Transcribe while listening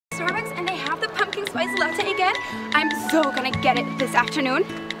spicy latte again. I'm so gonna get it this afternoon.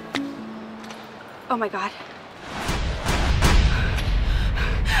 Oh my god.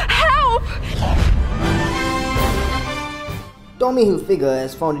 Help! Tommy Hilfiger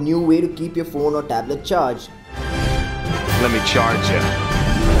has found a new way to keep your phone or tablet charged. Let me charge you.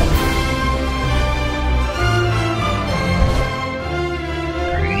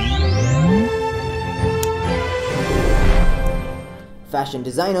 Fashion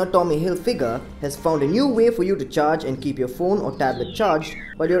designer Tommy Hilfiger has found a new way for you to charge and keep your phone or tablet charged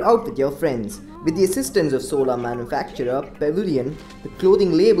while you're out with your friends. With the assistance of solar manufacturer Pvilion, the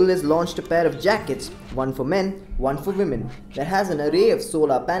clothing label has launched a pair of jackets, one for men, one for women, that has an array of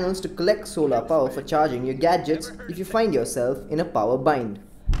solar panels to collect solar power for charging your gadgets if you find yourself in a power bind.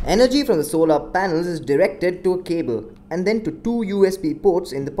 Energy from the solar panels is directed to a cable and then to two USB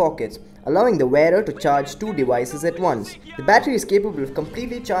ports in the pockets, allowing the wearer to charge two devices at once. The battery is capable of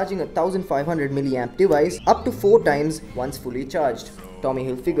completely charging a 1500 mAh device up to 4 times once fully charged. Tommy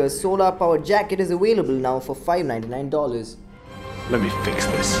Hilfiger's solar powered jacket is available now for $599. Let me fix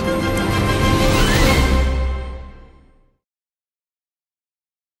this.